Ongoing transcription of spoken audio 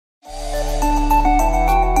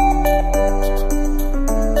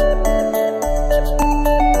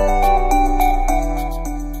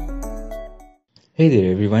Hey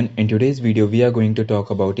there everyone, in today's video we are going to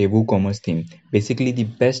talk about a WooCommerce theme, basically the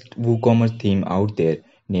best WooCommerce theme out there,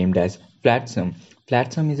 named as Flatsome.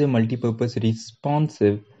 Flatsome is a multi-purpose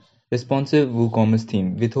responsive WooCommerce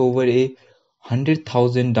theme with over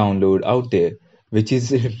 100,000 download out there, which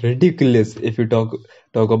is ridiculous if you talk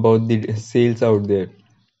about the sales out there.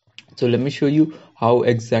 So let me show you how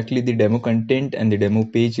exactly the demo content and the demo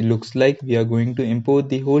page looks like. We are going to import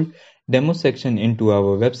the whole demo section into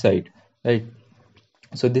our website, right?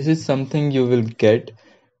 So this is something you will get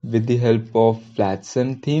with the help of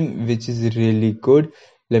Flatsome theme, which is really good.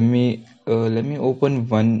 Let me open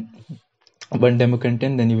one demo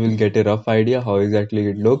content, then you will get a rough idea how exactly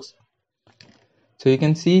it looks. So you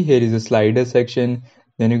can see here is a slider section,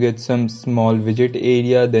 then you get some small widget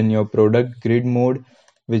area, then your product grid mode,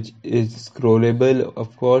 which is scrollable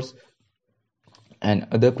of course, and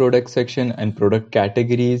other product section and product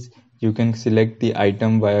categories. You can select the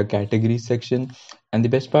item via category section, and the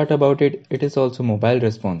best part about it is also mobile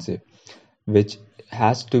responsive, which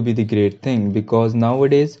has to be the great thing because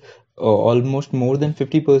nowadays almost more than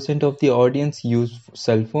 50% of the audience use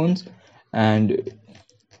cell phones, and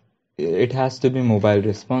it has to be mobile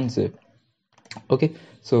responsive. Okay,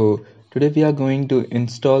 so today we are going to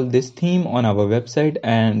install this theme on our website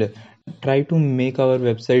and try to make our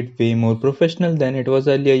website way more professional than it was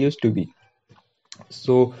earlier used to be.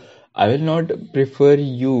 So I will not prefer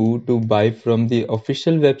you to buy from the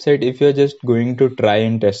official website if you're just going to try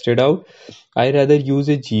and test it out. I rather use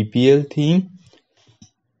a GPL theme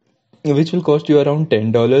which will cost you around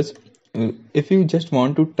 $10. If you just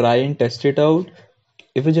want to try and test it out,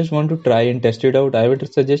 I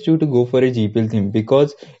would suggest you to go for a GPL theme,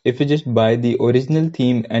 because if you just buy the original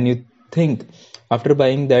theme and you think after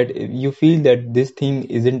buying that you feel that this theme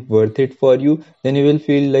isn't worth it for you, then you will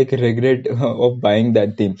feel like regret of buying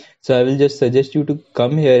that theme. So I will just suggest you to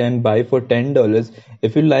come here and buy for $10.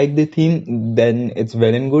 If you like the theme, then it's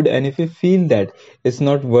well and good, and if you feel that it's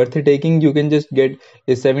not worth it taking, you can just get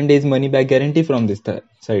a 7 days money back guarantee from this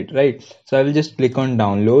site, right? So I will just click on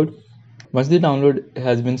download. Once the download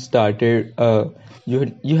has been started,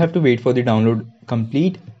 you have to wait for the download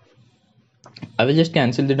complete. I will just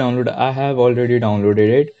cancel the download. I have already downloaded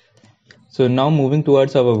it. So now moving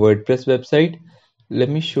towards our WordPress website, let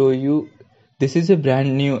me show you. This is a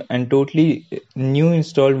brand new and totally new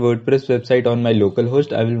installed WordPress website on my local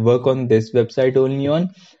host. I will work on this website only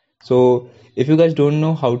on. So if you guys don't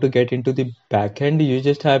know how to get into the backend, you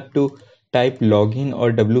just have to type login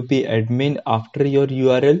or WP admin after your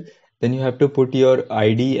URL. Then you have to put your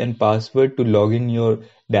ID and password to log in your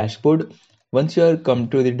dashboard. Once you are come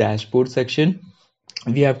to the dashboard section,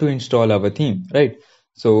 we have to install our theme, right?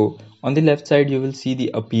 So on the left side you will see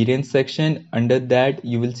the appearance section. Under that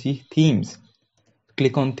you will see themes.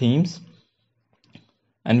 Click on themes,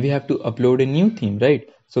 and we have to upload a new theme, right?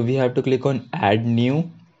 So we have to click on add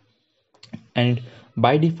new, and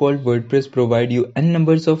by default WordPress provide you n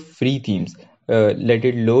numbers of free themes. Let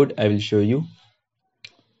it load. I will show you.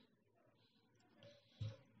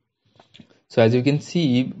 So as you can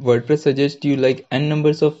see, WordPress suggests you like n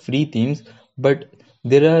numbers of free themes, but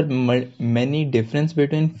there are many difference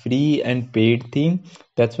between free and paid theme.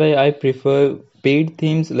 That's why I prefer paid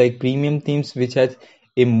themes like premium themes, which has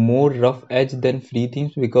a more rough edge than free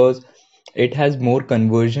themes, because it has more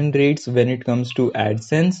conversion rates when it comes to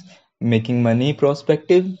AdSense, making money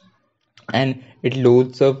prospective, and it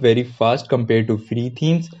loads up very fast compared to free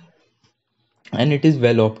themes, and it is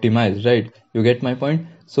well optimized, right? You get my point.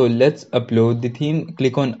 So let's upload the theme.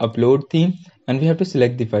 Click on upload theme, and we have to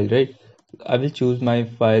select the file, right? I will choose my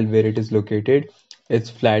file where it is located. It's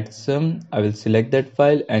Flatsome. I will select that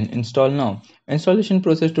file and install now. Installation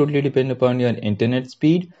process totally depend upon your internet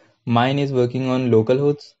speed. Mine is working on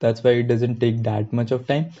localhost, that's why it doesn't take that much of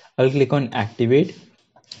time. I'll click on activate.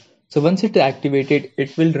 So once it's activated,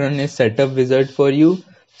 it will run a setup wizard for you,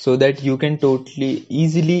 so that you can totally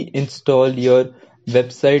easily install your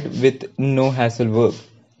website with no hassle work,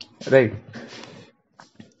 right?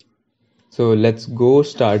 So let's go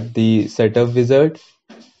start the setup wizard.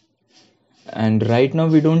 And right now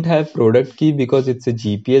we don't have product key because it's a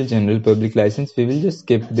GPL, general public license. We will just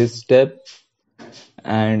skip this step,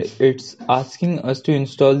 and it's asking us to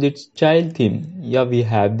install the child theme. Yeah, we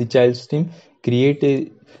have the child theme. Create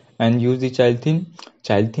a and use the child theme.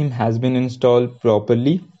 Child theme has been installed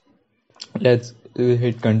properly. Let's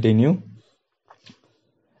hit continue,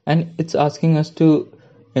 and it's asking us to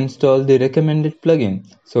install the recommended plugin.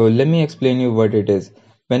 So let me explain you what it is.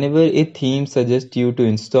 Whenever a theme suggests you to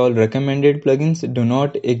install recommended plugins, do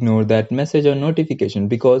not ignore that message or notification,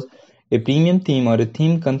 because a premium theme or a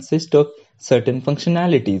theme consists of certain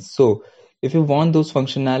functionalities. So if you want those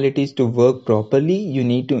functionalities to work properly, you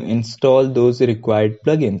need to install those required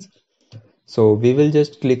plugins. So we will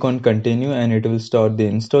just click on continue and it will start the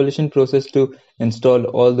installation process to install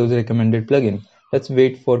all those recommended plugins. Let's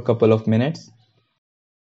wait for a couple of minutes.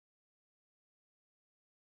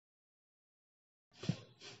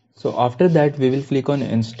 So after that, we will click on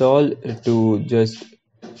install to just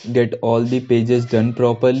get all the pages done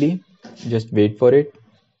properly. Just wait for it.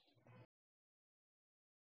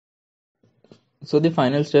 So the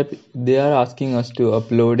final step, they are asking us to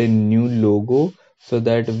upload a new logo so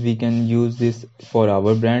that we can use this for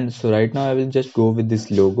our brand. So right now I will just go with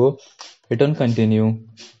this logo, hit on continue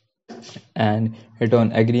and hit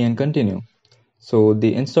on agree and continue. So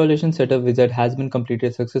the installation setup wizard has been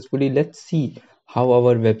completed successfully. Let's see how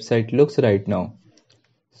our website looks right now.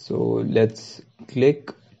 So let's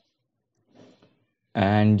click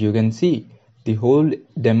and you can see the whole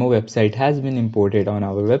demo website has been imported on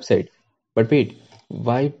our website. But wait,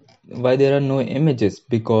 why there are no images?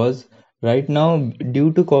 Because right now,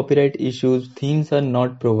 due to copyright issues, themes are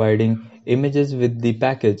not providing images with the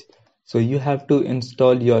package, so you have to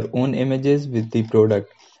install your own images with the product.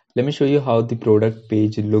 Let me show you how the product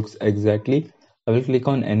page looks exactly. I will click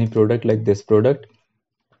on any product like this product.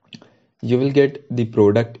 You will get the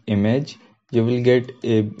product image, you will get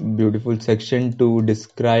a beautiful section to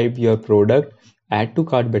describe your product, add to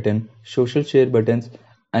cart button, social share buttons,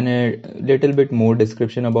 and a little bit more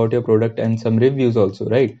description about your product and some reviews also,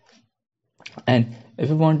 right? And if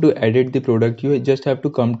you want to edit the product, you just have to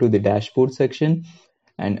come to the dashboard section,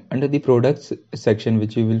 and under the products section,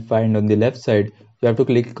 which you will find on the left side, you have to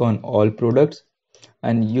click on all products,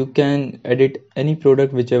 and you can edit any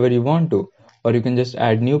product whichever you want to, or you can just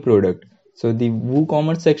add new product. So the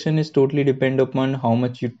WooCommerce section is totally depend upon how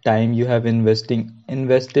much time you have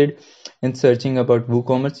invested in searching about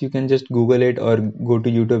WooCommerce. You can just Google it or go to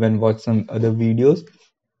YouTube and watch some other videos.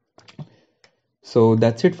 So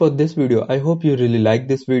that's it for this video. I hope you really like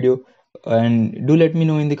this video, and do let me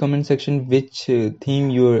know in the comment section which theme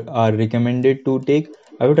you are recommended to take.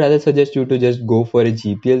 I would rather suggest you to just go for a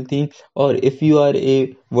GPL theme, or if you are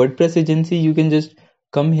a WordPress agency, you can just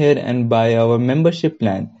come here and buy our membership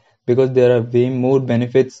plan, because there are way more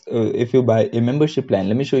benefits if you buy a membership plan.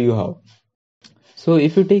 Let me show you how. So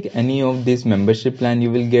if you take any of this membership plan,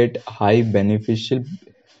 you will get high beneficial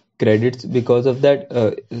credits because of that.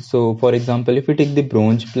 So for example, if you take the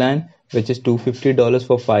bronze plan, which is $250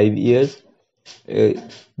 for 5 years, uh,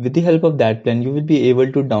 with the help of that plan, you will be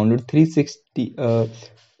able to download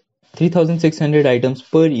 3,600 items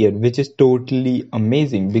per year, which is totally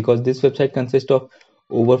amazing because this website consists of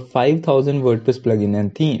over 5,000 WordPress plugin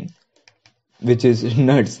and theme, which is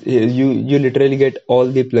nuts. You literally get all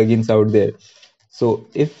the plugins out there. So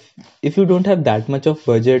if you don't have that much of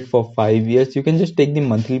budget for 5 years, you can just take the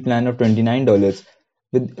monthly plan of $29.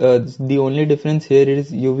 With the only difference here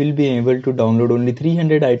is you will be able to download only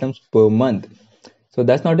 300 items per month. So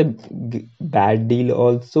that's not a bad deal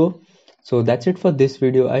also. So that's it for this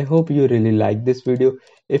video. I hope you really liked this video.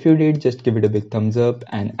 If you did, just give it a big thumbs up,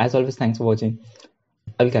 and as always, thanks for watching.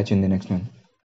 I'll catch you in the next one.